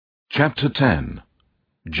Chapter 10.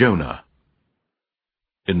 Jonah.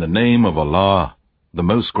 In the name of Allah, the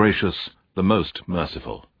most gracious, the most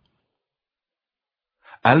merciful.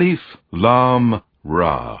 Alif Lam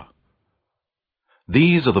Ra.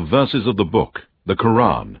 These are the verses of the book, the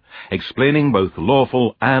Quran, explaining both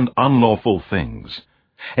lawful and unlawful things,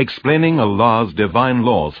 explaining Allah's divine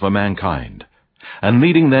laws for mankind, and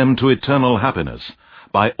leading them to eternal happiness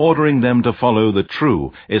by ordering them to follow the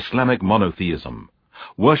true Islamic monotheism,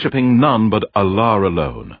 worshipping none but Allah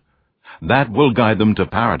alone. That will guide them to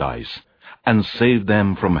paradise and save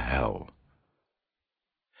them from hell.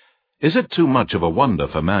 Is it too much of a wonder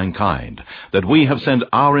for mankind that we have sent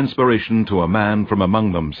our inspiration to a man from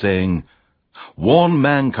among them, saying, "Warn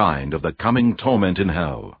mankind of the coming torment in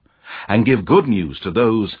hell, and give good news to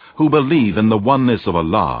those who believe in the oneness of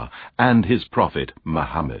Allah and His Prophet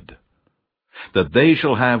Muhammad, that they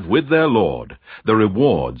shall have with their Lord the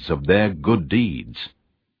rewards of their good deeds."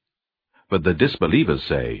 But the disbelievers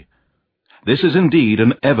say, "This is indeed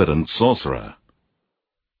an evident sorcerer."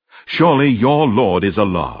 Surely your Lord is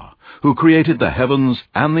Allah, who created the heavens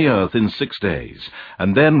and the earth in 6 days,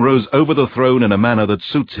 and then rose over the throne in a manner that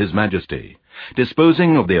suits His Majesty,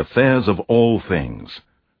 disposing of the affairs of all things.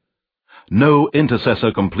 No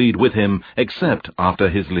intercessor can plead with Him except after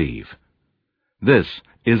His leave. This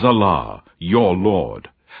is Allah, your Lord,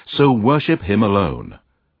 so worship Him alone.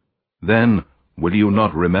 Then will you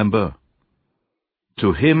not remember?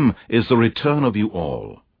 To Him is the return of you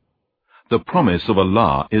all. The promise of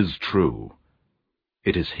Allah is true.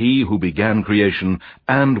 It is He who began creation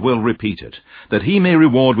and will repeat it, that He may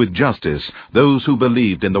reward with justice those who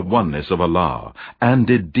believed in the oneness of Allah and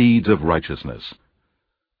did deeds of righteousness.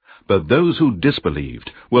 But those who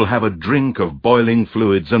disbelieved will have a drink of boiling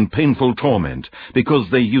fluids and painful torment because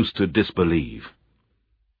they used to disbelieve.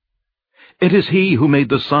 It is He who made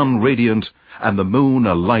the sun radiant and the moon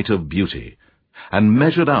a light of beauty, and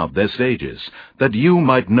measured out their stages, that you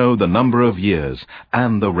might know the number of years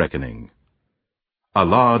and the reckoning.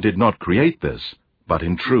 Allah did not create this, but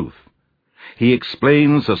in truth. He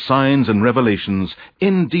explains the signs and revelations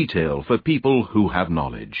in detail for people who have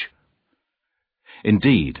knowledge.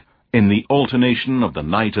 Indeed, in the alternation of the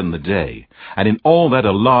night and the day, and in all that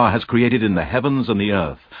Allah has created in the heavens and the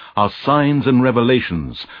earth, are signs and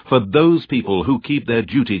revelations for those people who keep their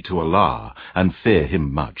duty to Allah and fear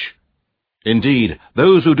Him much. Indeed,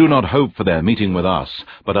 those who do not hope for their meeting with us,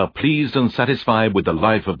 but are pleased and satisfied with the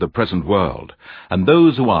life of the present world, and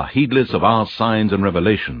those who are heedless of our signs and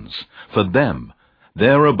revelations, for them,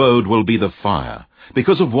 their abode will be the fire,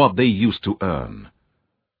 because of what they used to earn.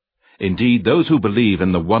 Indeed, those who believe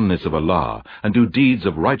in the oneness of Allah and do deeds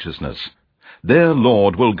of righteousness, their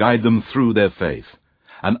Lord will guide them through their faith,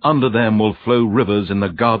 and under them will flow rivers in the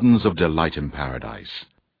gardens of delight in paradise.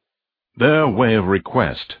 Their way of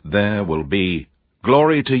request there will be,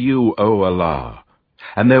 "Glory to you, O Allah,"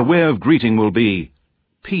 and their way of greeting will be,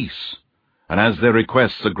 "Peace," and as their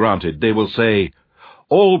requests are granted, they will say,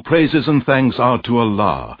 "All praises and thanks are to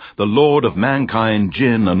Allah, the Lord of mankind,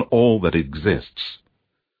 jinn, and all that exists."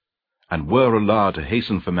 And were Allah to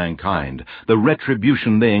hasten for mankind the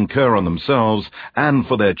retribution they incur on themselves and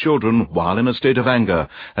for their children while in a state of anger,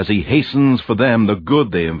 as He hastens for them the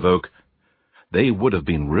good they invoke, they would have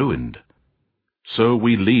been ruined. So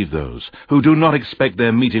we leave those who do not expect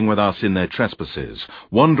their meeting with us in their trespasses,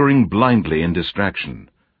 wandering blindly in distraction.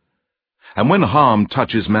 And when harm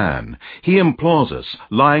touches man, he implores us,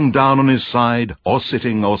 lying down on his side, or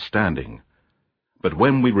sitting, or standing. But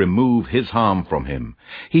when we remove his harm from him,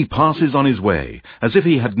 he passes on his way, as if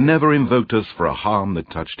he had never invoked us for a harm that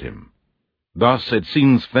touched him. Thus it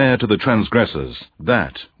seems fair to the transgressors,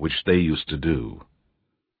 that which they used to do.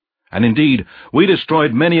 And indeed, we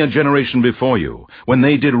destroyed many a generation before you, when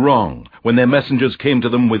they did wrong, when their messengers came to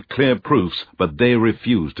them with clear proofs, but they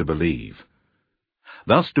refused to believe.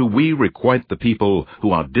 Thus do we requite the people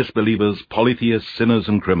who are disbelievers, polytheists, sinners,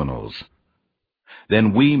 and criminals.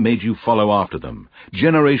 Then we made you follow after them,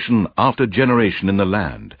 generation after generation in the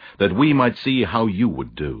land, that we might see how you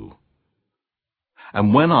would do.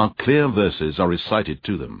 And when our clear verses are recited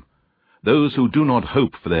to them, those who do not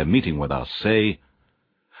hope for their meeting with us say,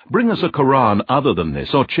 "Bring us a Quran other than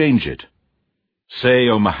this, or change it." Say,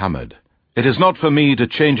 O Muhammad, "It is not for me to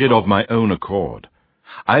change it of my own accord.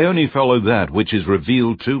 I only follow that which is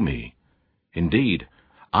revealed to me. Indeed,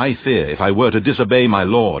 I fear, if I were to disobey my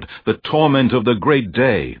Lord, the torment of the great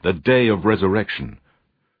day, the day of resurrection."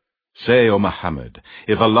 Say, O Muhammad,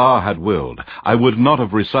 if Allah had willed, I would not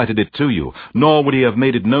have recited it to you, nor would He have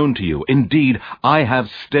made it known to you. Indeed, I have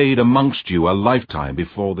stayed amongst you a lifetime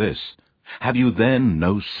before this. Have you then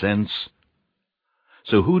no sense?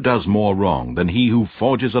 So who does more wrong than he who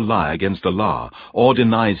forges a lie against Allah, or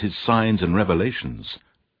denies his signs and revelations?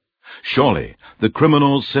 Surely the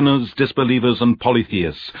criminals, sinners, disbelievers, and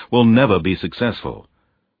polytheists will never be successful.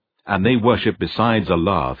 And they worship besides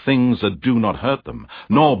Allah things that do not hurt them,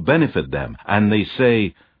 nor benefit them, and they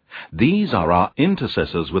say, "These are our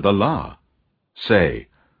intercessors with Allah." Say,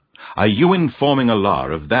 are you informing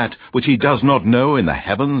Allah of that which He does not know in the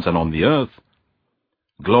heavens and on the earth?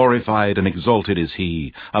 Glorified and exalted is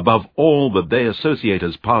He above all that they associate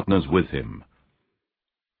as partners with Him.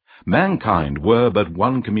 Mankind were but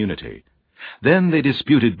one community. Then they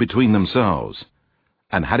disputed between themselves.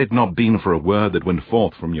 And had it not been for a word that went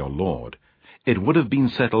forth from your Lord, it would have been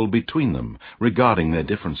settled between them regarding their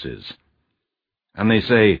differences. And they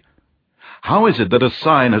say, how is it that a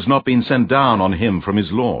sign has not been sent down on him from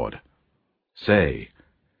his Lord? Say,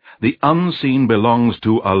 the unseen belongs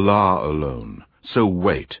to Allah alone, so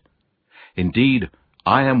wait. Indeed,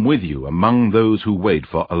 I am with you among those who wait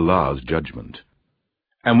for Allah's judgment.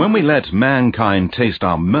 And when we let mankind taste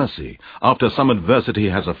our mercy after some adversity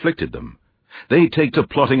has afflicted them, they take to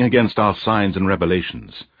plotting against our signs and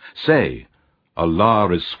revelations. Say,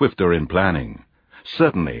 Allah is swifter in planning.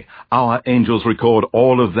 Certainly, our angels record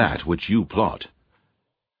all of that which you plot.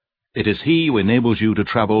 It is He who enables you to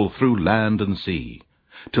travel through land and sea,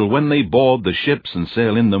 till when they board the ships and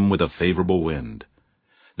sail in them with a favorable wind.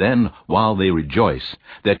 Then, while they rejoice,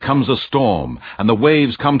 there comes a storm, and the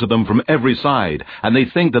waves come to them from every side, and they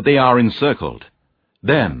think that they are encircled.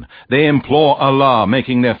 Then they implore Allah,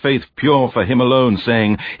 making their faith pure for Him alone,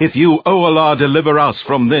 saying, if you, O Allah, deliver us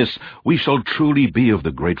from this, we shall truly be of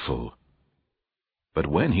the grateful. But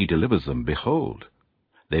when He delivers them, behold,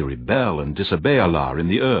 they rebel and disobey Allah in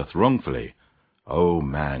the earth wrongfully. O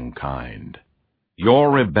mankind! Your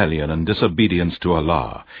rebellion and disobedience to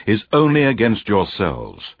Allah is only against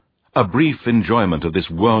yourselves, a brief enjoyment of this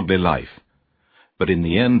worldly life. But in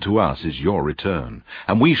the end to us is your return,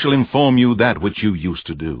 and we shall inform you that which you used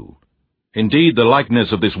to do. Indeed, the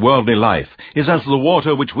likeness of this worldly life is as the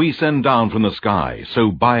water which we send down from the sky,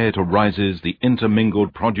 so by it arises the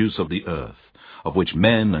intermingled produce of the earth, of which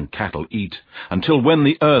men and cattle eat, until when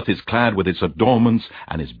the earth is clad with its adornments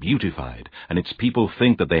and is beautified, and its people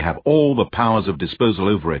think that they have all the powers of disposal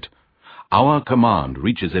over it, our command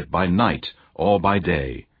reaches it by night or by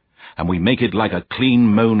day, and we make it like a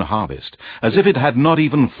clean-mown harvest, as if it had not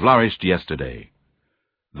even flourished yesterday.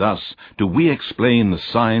 Thus do we explain the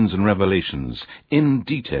signs and revelations in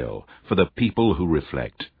detail for the people who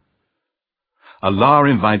reflect. Allah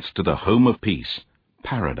invites to the home of peace,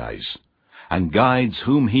 paradise, and guides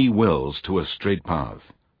whom He wills to a straight path.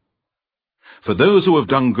 For those who have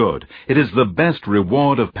done good, it is the best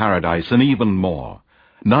reward of paradise and even more.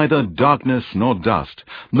 Neither darkness nor dust,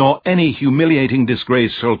 nor any humiliating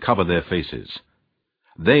disgrace shall cover their faces.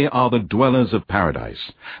 They are the dwellers of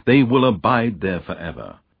paradise. They will abide there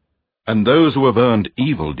forever. And those who have earned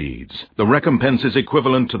evil deeds, the recompense is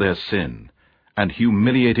equivalent to their sin, and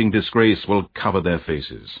humiliating disgrace will cover their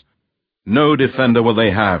faces. No defender will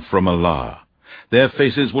they have from Allah. Their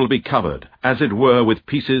faces will be covered, as it were, with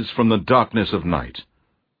pieces from the darkness of night.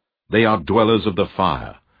 They are dwellers of the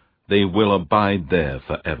fire. They will abide there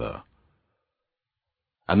forever.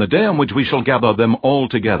 And the day on which we shall gather them all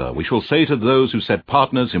together, we shall say to those who set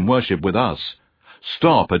partners in worship with us,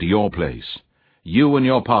 stop at your place, you and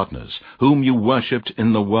your partners, whom you worshipped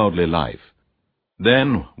in the worldly life.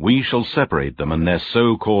 Then we shall separate them, and their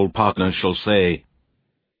so-called partners shall say,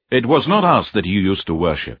 it was not us that you used to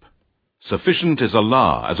worship. Sufficient is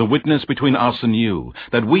Allah as a witness between us and you,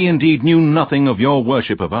 that we indeed knew nothing of your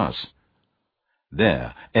worship of us.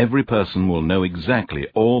 There every person will know exactly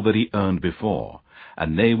all that he earned before,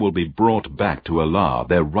 and they will be brought back to Allah,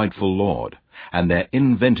 their rightful Lord, and their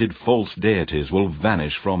invented false deities will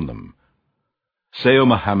vanish from them. Say, O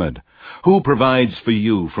Muhammad, who provides for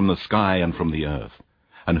you from the sky and from the earth,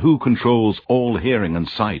 and who controls all hearing and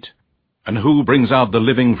sight, and who brings out the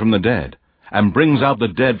living from the dead, and brings out the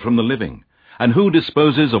dead from the living, and who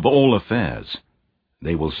disposes of all affairs?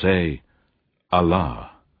 They will say,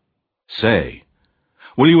 Allah. Say,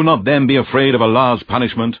 will you not then be afraid of Allah's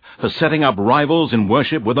punishment for setting up rivals in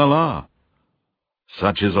worship with Allah?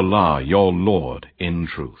 Such is Allah, your Lord, in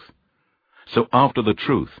truth. So after the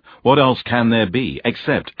truth, what else can there be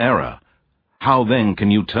except error? How then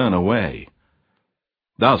can you turn away?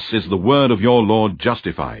 Thus is the word of your Lord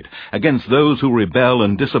justified against those who rebel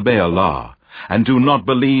and disobey Allah, and do not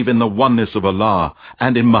believe in the oneness of Allah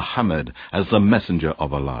and in Muhammad as the messenger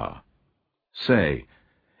of Allah. Say,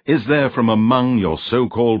 is there from among your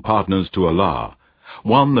so-called partners to Allah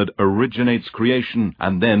one that originates creation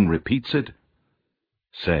and then repeats it?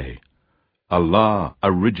 Say, Allah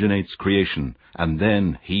originates creation, and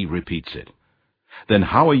then He repeats it. Then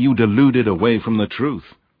how are you deluded away from the truth?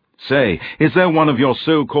 Say, is there one of your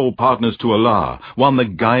so-called partners to Allah, one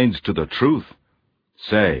that guides to the truth?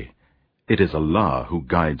 Say, it is Allah who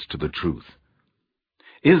guides to the truth.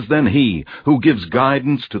 Is then He who gives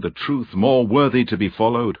guidance to the truth more worthy to be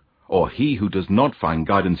followed, or he who does not find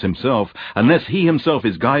guidance himself, unless he himself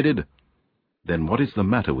is guided? Then what is the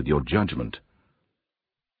matter with your judgment?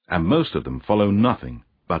 And most of them follow nothing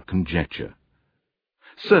but conjecture.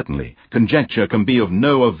 Certainly, conjecture can be of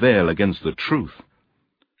no avail against the truth.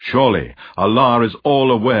 Surely, Allah is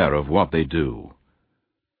all aware of what they do.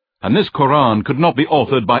 And this Quran could not be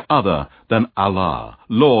authored by other than Allah,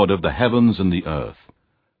 Lord of the heavens and the earth.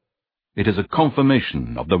 It is a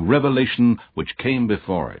confirmation of the revelation which came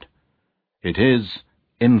before it. It is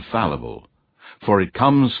infallible, for it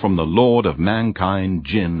comes from the Lord of mankind,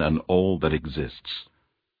 jinn, and all that exists.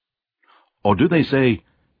 Or do they say,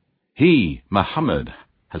 he, Muhammad,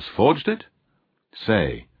 has forged it?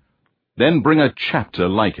 Say, then bring a chapter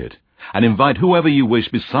like it, and invite whoever you wish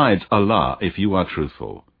besides Allah if you are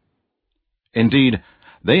truthful. Indeed,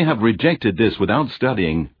 they have rejected this without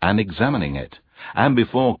studying and examining it, and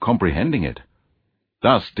before comprehending it.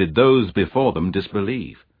 Thus did those before them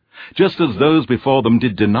disbelieve, just as those before them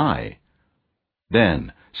did deny.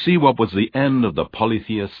 Then see what was the end of the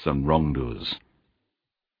polytheists and wrongdoers.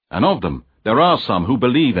 And of them there are some who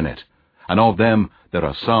believe in it, and of them there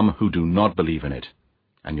are some who do not believe in it.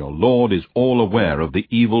 And your Lord is all aware of the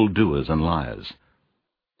evil-doers and liars.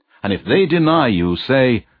 And if they deny you,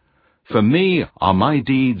 say, for me are my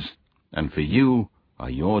deeds, and for you are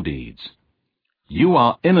your deeds. You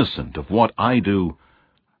are innocent of what I do,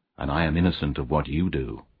 and I am innocent of what you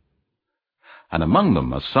do. And among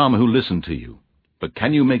them are some who listen to you, but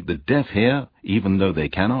can you make the deaf hear, even though they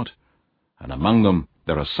cannot? And among them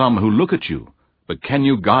there are some who look at you, but can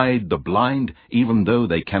you guide the blind, even though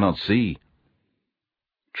they cannot see?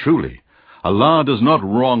 Truly, Allah does not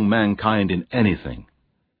wrong mankind in anything,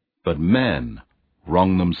 but men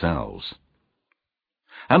wrong themselves.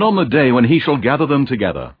 And on the day when He shall gather them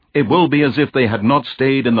together, it will be as if they had not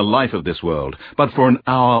stayed in the life of this world, but for an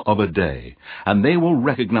hour of a day, and they will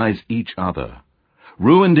recognize each other.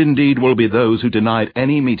 Ruined indeed will be those who denied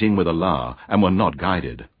any meeting with Allah and were not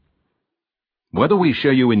guided. Whether we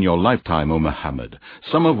show you in your lifetime, O Muhammad,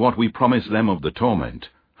 some of what we promise them of the torment,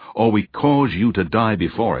 or we cause you to die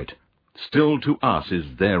before it, still to us is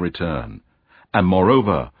their return. And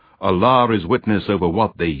moreover, Allah is witness over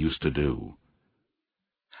what they used to do.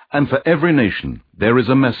 And for every nation there is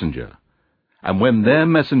a messenger, and when their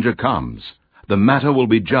messenger comes, the matter will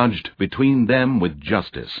be judged between them with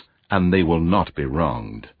justice, and they will not be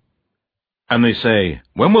wronged. And they say,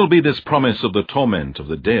 when will be this promise of the torment of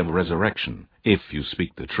the day of resurrection, if you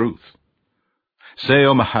speak the truth? Say,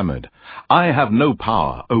 O Muhammad, I have no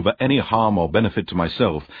power over any harm or benefit to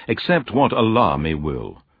myself, except what Allah may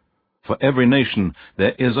will. For every nation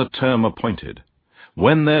there is a term appointed.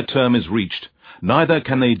 When their term is reached, neither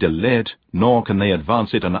can they delay it, nor can they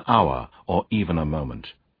advance it an hour or even a moment.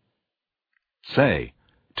 Say,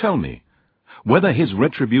 tell me, whether His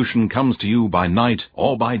retribution comes to you by night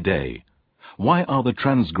or by day, why are the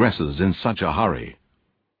transgressors in such a hurry?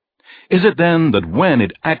 Is it then that when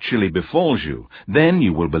it actually befalls you, then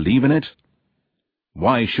you will believe in it?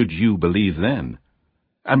 Why should you believe then?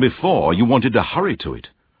 And before you wanted to hurry to it?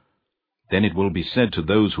 Then it will be said to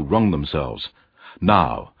those who wrong themselves,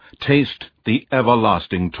 now, taste the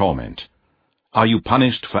everlasting torment. Are you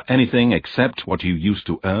punished for anything except what you used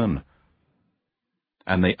to earn?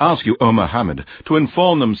 And they ask you, O Muhammad, to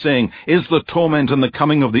inform them, saying, is the torment and the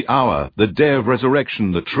coming of the hour, the day of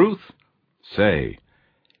resurrection, the truth? Say,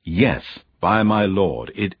 yes, by my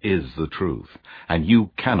Lord, it is the truth, and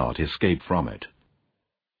you cannot escape from it.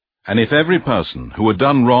 And if every person who had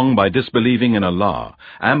done wrong by disbelieving in Allah,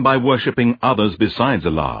 and by worshipping others besides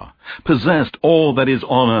Allah, possessed all that is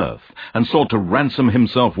on earth, and sought to ransom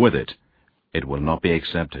himself with it, it will not be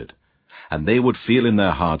accepted. And they would feel in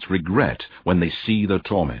their hearts regret when they see the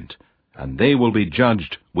torment, and they will be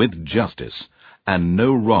judged with justice, and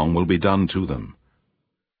no wrong will be done to them.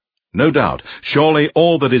 No doubt, surely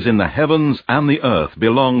all that is in the heavens and the earth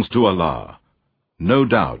belongs to Allah. No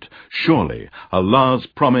doubt, surely Allah's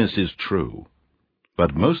promise is true.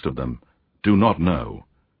 But most of them do not know.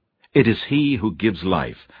 It is He who gives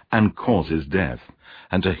life and causes death,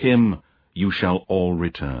 and to Him you shall all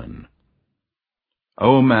return.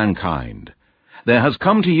 O mankind, there has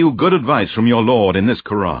come to you good advice from your Lord in this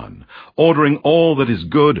Quran, ordering all that is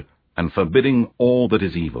good and forbidding all that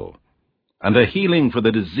is evil, and a healing for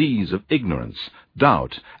the disease of ignorance,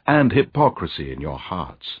 doubt, and hypocrisy in your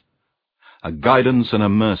hearts. a guidance and a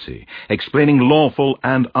mercy, explaining lawful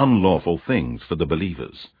and unlawful things for the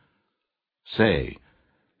believers. Say,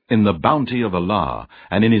 in the bounty of Allah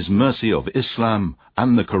and in His mercy of Islam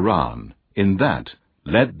and the Quran, in that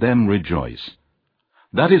let them rejoice.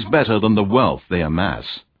 That is better than the wealth they amass.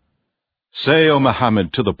 Say, O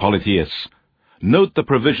Muhammad, to the polytheists, note the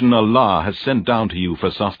provision Allah has sent down to you for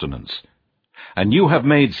sustenance, and you have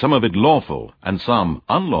made some of it lawful and some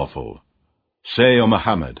unlawful. Say, O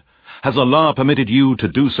Muhammad, has Allah permitted you to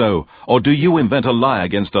do so, or do you invent a lie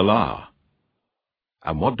against Allah?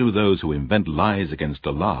 And what do those who invent lies against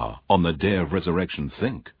Allah on the day of resurrection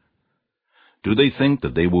think? Do they think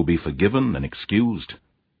that they will be forgiven and excused?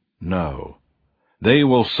 No. They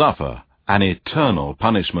will suffer an eternal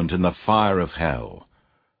punishment in the fire of hell.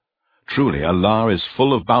 Truly, Allah is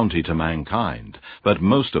full of bounty to mankind, but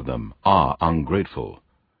most of them are ungrateful.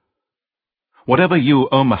 Whatever you,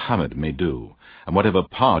 O Muhammad, may do, and whatever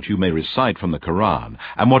part you may recite from the Quran,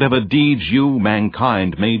 and whatever deeds you,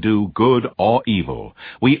 mankind, may do, good or evil,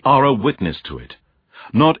 we are a witness to it.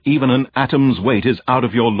 Not even an atom's weight is out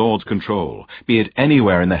of your Lord's control, be it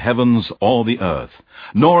anywhere in the heavens or the earth,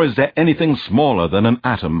 nor is there anything smaller than an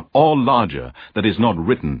atom or larger that is not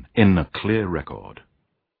written in a clear record.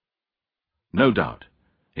 No doubt,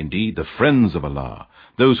 indeed, the friends of Allah,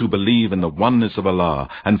 those who believe in the oneness of Allah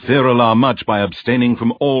and fear Allah much by abstaining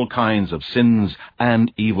from all kinds of sins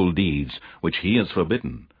and evil deeds which He has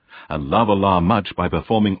forbidden, and love Allah much by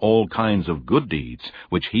performing all kinds of good deeds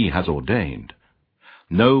which He has ordained,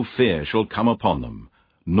 no fear shall come upon them,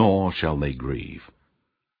 nor shall they grieve.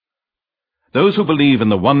 Those who believe in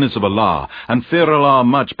the oneness of Allah and fear Allah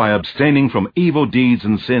much by abstaining from evil deeds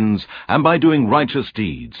and sins and by doing righteous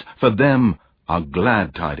deeds, for them are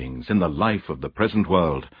glad tidings in the life of the present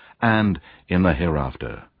world and in the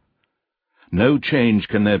hereafter. No change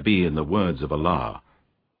can there be in the words of Allah.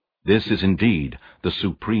 This is indeed the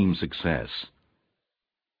supreme success.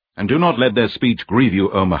 And do not let their speech grieve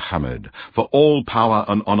you, O Muhammad, for all power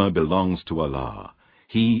and honor belongs to Allah.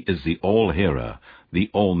 He is the All-Hearer, the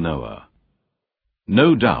All-Knower.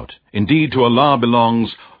 No doubt, indeed to Allah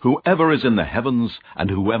belongs whoever is in the heavens and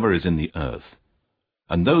whoever is in the earth.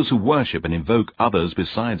 And those who worship and invoke others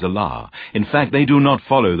besides Allah, in fact they do not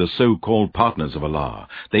follow the so-called partners of Allah.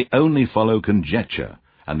 They only follow conjecture,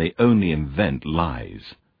 and they only invent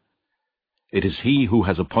lies. It is He who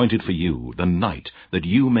has appointed for you the night that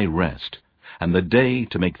you may rest, and the day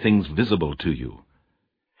to make things visible to you.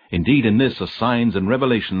 Indeed, in this are signs and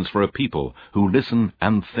revelations for a people who listen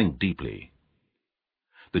and think deeply.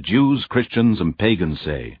 The Jews, Christians, and pagans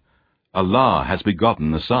say, Allah has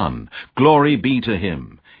begotten the Son. Glory be to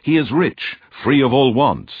Him. He is rich, free of all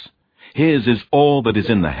wants. His is all that is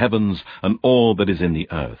in the heavens and all that is in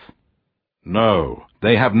the earth. No,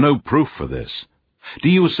 they have no proof for this. Do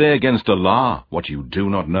you say against Allah what you do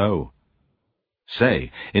not know?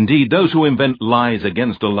 Say, indeed, those who invent lies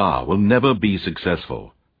against Allah will never be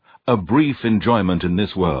successful. A brief enjoyment in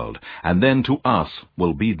this world, and then to us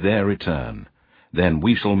will be their return. Then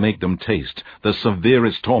we shall make them taste the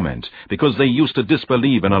severest torment, because they used to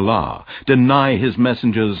disbelieve in Allah, deny His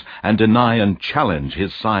messengers, and deny and challenge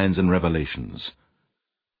His signs and revelations.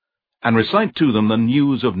 And recite to them the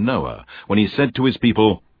news of Noah, when he said to his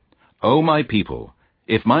people, O my people,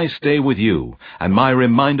 if my stay with you, and my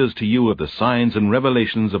reminders to you of the signs and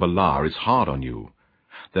revelations of Allah is hard on you,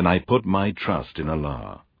 then I put my trust in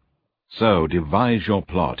Allah. So devise your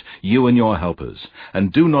plot, you and your helpers,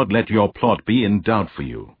 and do not let your plot be in doubt for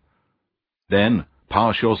you. Then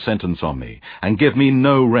pass your sentence on me, and give me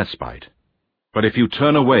no respite. But if you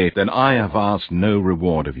turn away, then I have asked no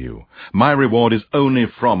reward of you. My reward is only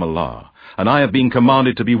from Allah, and I have been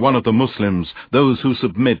commanded to be one of the Muslims, those who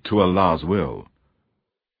submit to Allah's will.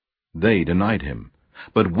 They denied Him,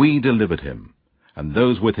 but we delivered Him, and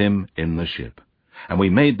those with Him in the ship, and we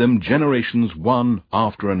made them generations one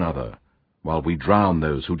after another, while we drowned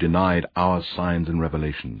those who denied our signs and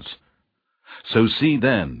revelations. So see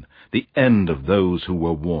then the end of those who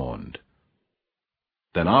were warned.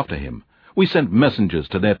 Then after him we sent messengers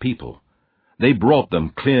to their people. They brought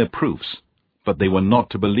them clear proofs, but they were not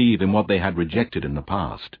to believe in what they had rejected in the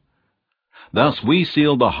past. Thus we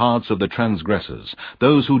sealed the hearts of the transgressors,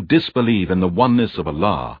 those who disbelieve in the oneness of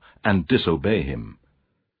Allah and disobey Him.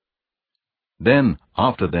 Then,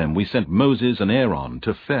 after them, we sent Moses and Aaron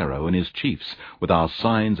to Pharaoh and his chiefs with our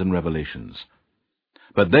signs and revelations.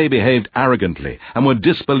 But they behaved arrogantly and were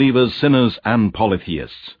disbelievers, sinners, and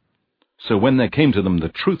polytheists. So when there came to them the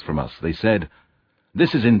truth from us, they said,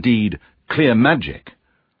 This is indeed clear magic.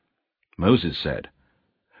 Moses said,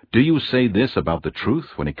 Do you say this about the truth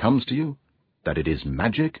when it comes to you, that it is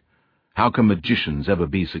magic? How can magicians ever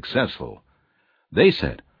be successful? They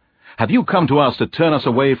said, "Have you come to us to turn us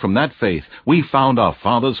away from that faith we found our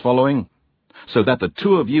fathers following? So that the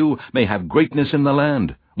two of you may have greatness in the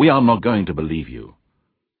land, we are not going to believe you."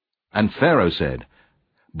 And Pharaoh said,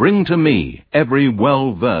 "Bring to me every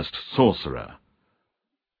well-versed sorcerer."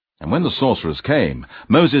 And when the sorcerers came,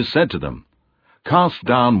 Moses said to them, "Cast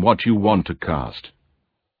down what you want to cast."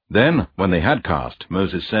 Then, when they had cast,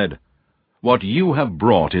 Moses said, "What you have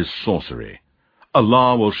brought is sorcery.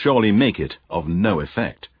 Allah will surely make it of no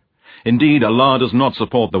effect. Indeed, Allah does not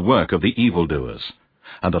support the work of the evildoers.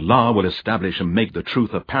 And Allah will establish and make the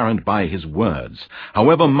truth apparent by His words,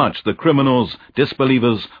 however much the criminals,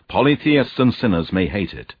 disbelievers, polytheists, and sinners may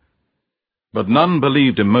hate it." But none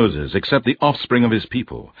believed in Moses except the offspring of his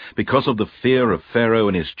people, because of the fear of Pharaoh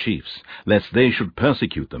and his chiefs, lest they should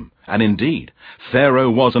persecute them. And indeed, Pharaoh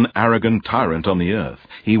was an arrogant tyrant on the earth.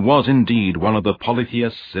 He was indeed one of the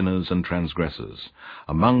polytheists, sinners, and transgressors,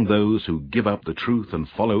 among those who give up the truth and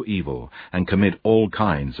follow evil, and commit all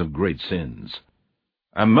kinds of great sins.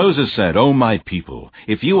 And Moses said, "O my people,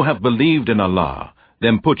 if you have believed in Allah,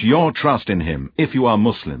 then put your trust in Him if you are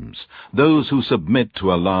Muslims, those who submit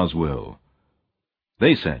to Allah's will."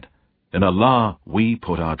 They said, "In Allah we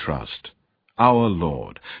put our trust. Our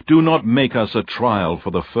Lord, do not make us a trial for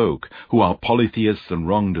the folk who are polytheists and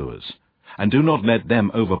wrongdoers, and do not let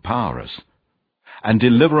them overpower us, and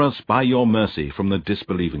deliver us by your mercy from the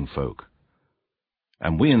disbelieving folk."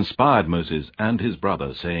 And we inspired Moses and his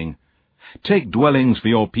brother, saying, "Take dwellings for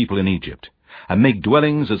your people in Egypt, and make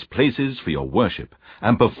dwellings as places for your worship,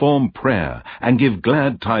 and perform prayer, and give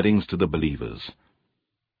glad tidings to the believers."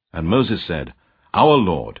 And Moses said, "Our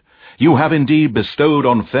Lord, you have indeed bestowed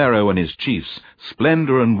on Pharaoh and his chiefs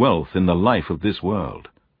splendor and wealth in the life of this world.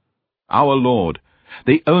 Our Lord,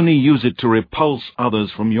 they only use it to repulse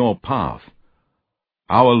others from your path.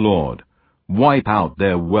 Our Lord, wipe out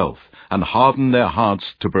their wealth and harden their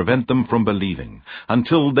hearts to prevent them from believing,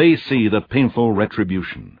 until they see the painful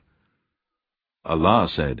retribution." Allah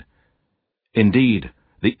said, "Indeed,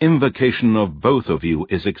 the invocation of both of you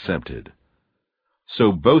is accepted.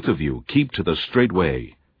 So both of you keep to the straight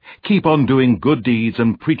way. Keep on doing good deeds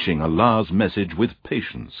and preaching Allah's message with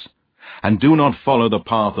patience. And do not follow the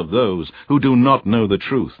path of those who do not know the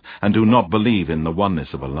truth and do not believe in the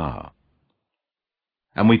oneness of Allah."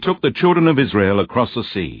 And we took the children of Israel across the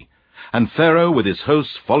sea, and Pharaoh with his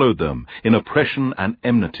hosts followed them in oppression and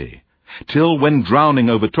enmity, till when drowning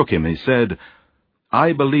overtook him, he said,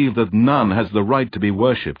 "I believe that none has the right to be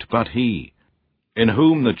worshipped but He, in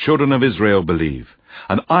whom the children of Israel believe,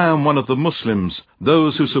 and I am one of the Muslims,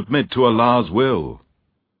 those who submit to Allah's will."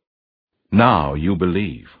 Now you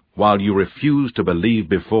believe, while you refused to believe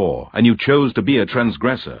before, and you chose to be a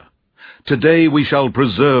transgressor. Today we shall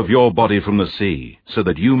preserve your body from the sea, so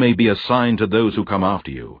that you may be a sign to those who come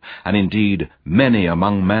after you, and indeed many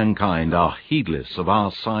among mankind are heedless of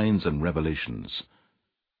our signs and revelations.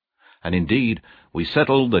 And indeed we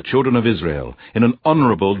settled the children of Israel in an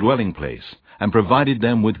honorable dwelling place, and provided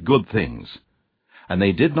them with good things. And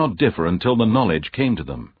they did not differ until the knowledge came to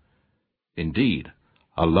them. Indeed,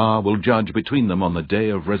 Allah will judge between them on the day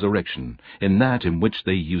of resurrection, in that in which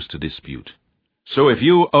they used to dispute. So if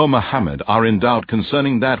you, O Muhammad, are in doubt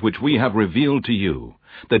concerning that which we have revealed to you,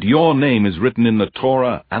 that your name is written in the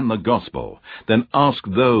Torah and the Gospel, then ask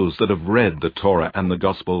those that have read the Torah and the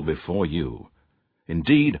Gospel before you.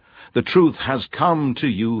 Indeed, the truth has come to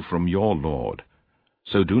you from your Lord.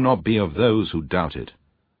 So do not be of those who doubt it.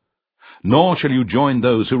 Nor shall you join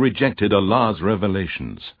those who rejected Allah's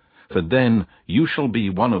revelations, for then you shall be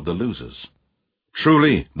one of the losers.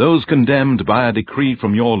 Truly, those condemned by a decree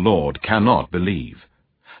from your Lord cannot believe.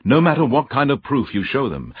 No matter what kind of proof you show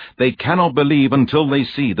them, they cannot believe until they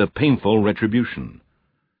see the painful retribution.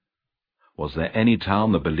 Was there any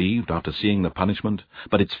town that believed after seeing the punishment,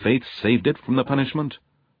 but its faith saved it from the punishment?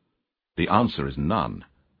 The answer is none,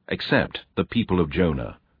 except the people of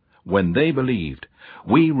Jonah. When they believed,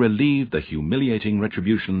 we relieved the humiliating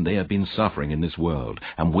retribution they had been suffering in this world,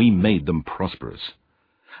 and we made them prosperous.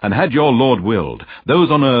 And had your Lord willed, those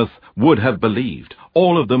on earth would have believed,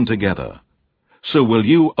 all of them together. So will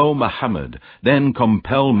you, O Muhammad, then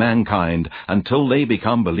compel mankind until they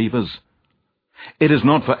become believers? It is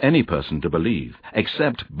not for any person to believe,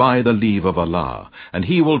 except by the leave of Allah, and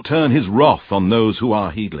He will turn His wrath on those who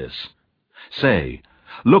are heedless. Say,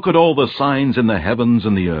 look at all the signs in the heavens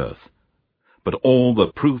and the earth. But all the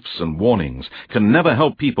proofs and warnings can never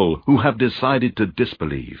help people who have decided to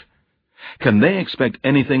disbelieve. Can they expect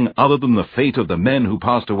anything other than the fate of the men who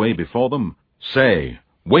passed away before them? Say,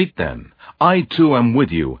 wait then, I too am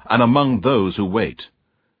with you and among those who wait.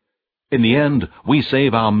 In the end, we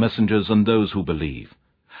save our messengers and those who believe.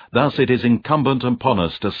 Thus it is incumbent upon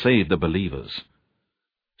us to save the believers.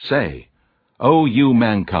 Say, O you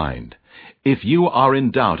mankind, if you are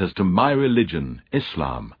in doubt as to my religion,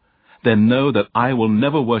 Islam, then know that I will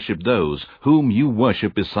never worship those whom you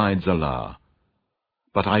worship besides Allah.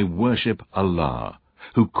 But I worship Allah,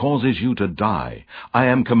 who causes you to die. I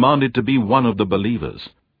am commanded to be one of the believers.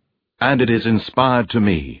 And it is inspired to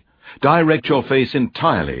me, direct your face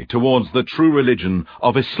entirely towards the true religion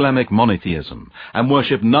of Islamic monotheism, and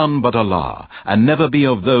worship none but Allah, and never be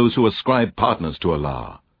of those who ascribe partners to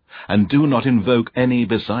Allah. And do not invoke any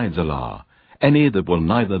besides Allah, any that will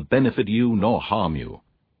neither benefit you nor harm you.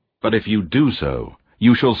 But if you do so,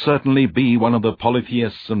 you shall certainly be one of the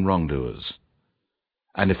polytheists and wrongdoers.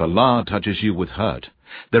 And if Allah touches you with hurt,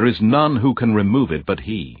 there is none who can remove it but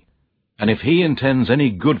He. And if He intends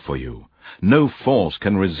any good for you, no force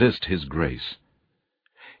can resist His grace.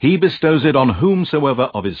 He bestows it on whomsoever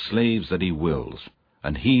of His slaves that He wills,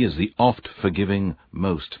 and He is the oft-forgiving,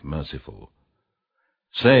 most merciful.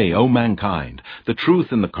 Say, O mankind, the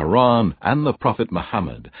truth in the Quran and the Prophet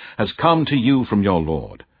Muhammad has come to you from your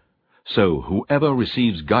Lord. So whoever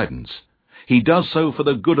receives guidance, he does so for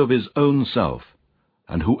the good of his own self,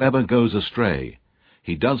 and whoever goes astray,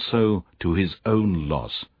 he does so to his own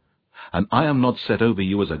loss. And I am not set over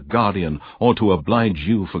you as a guardian or to oblige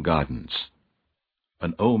you for guidance.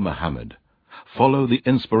 And O Muhammad, follow the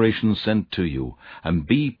inspiration sent to you, and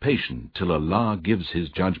be patient till Allah gives His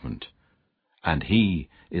judgment. And He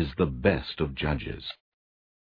is the best of judges.